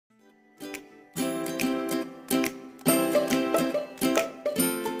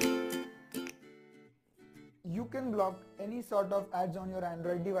can block any sort of ads on your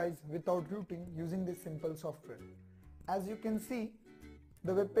Android device without rooting using this simple software. As you can see,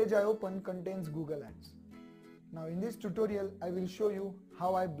 the web page I opened contains Google Ads. Now in this tutorial I will show you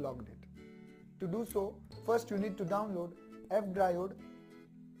how I blocked it. To do so, first you need to download F-Droid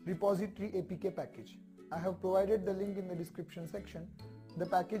repository APK package. I have provided the link in the description section. The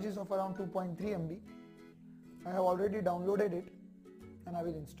package is of around 2.3 MB. I have already downloaded it and I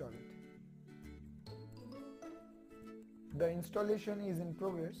will install it. The installation is in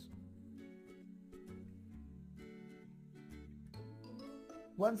progress.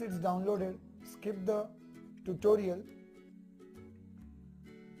 Once it's downloaded, skip the tutorial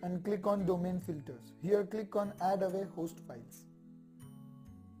and click on domain filters. Here click on Adway host files.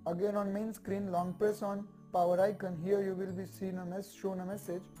 Again on main screen, long press on power icon. Here you will be shown a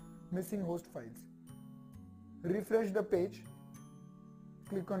message missing host files. Refresh the page.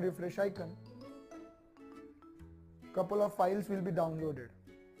 Click on refresh icon. Couple of files will be downloaded.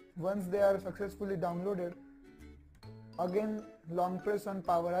 Once they are successfully downloaded, again long press on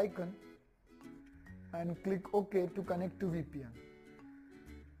power icon and click OK to connect to VPN.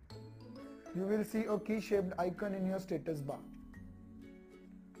 You will see a key shaped icon in your status bar.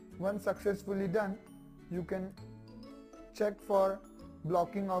 Once successfully done, you can check for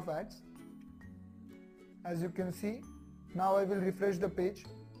blocking of ads. As you can see, now I will refresh the page.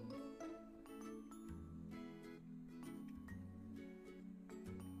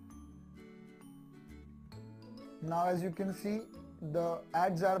 Now as you can see, the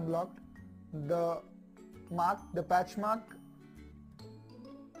ads are blocked. The patch mark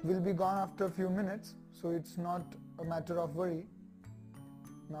will be gone after a few minutes, so it's not a matter of worry.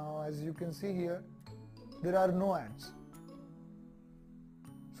 Now as you can see here, there are no ads.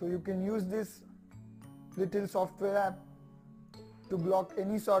 So you can use this little software app to block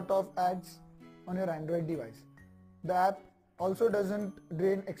any sort of ads on your Android device. The app also doesn't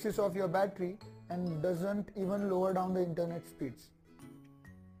drain excess of your battery and doesn't even lower down the internet speeds.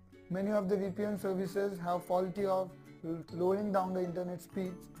 Many of the VPN services have faulty of lowering down the internet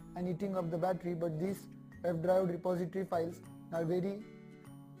speeds and eating up the battery, but these F-Droid repository files are very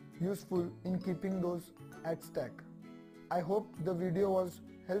useful in keeping those at stack. I hope the video was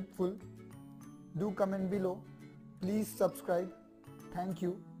helpful. Do comment below. Please subscribe. Thank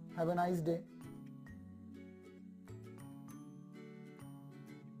you. Have a nice day.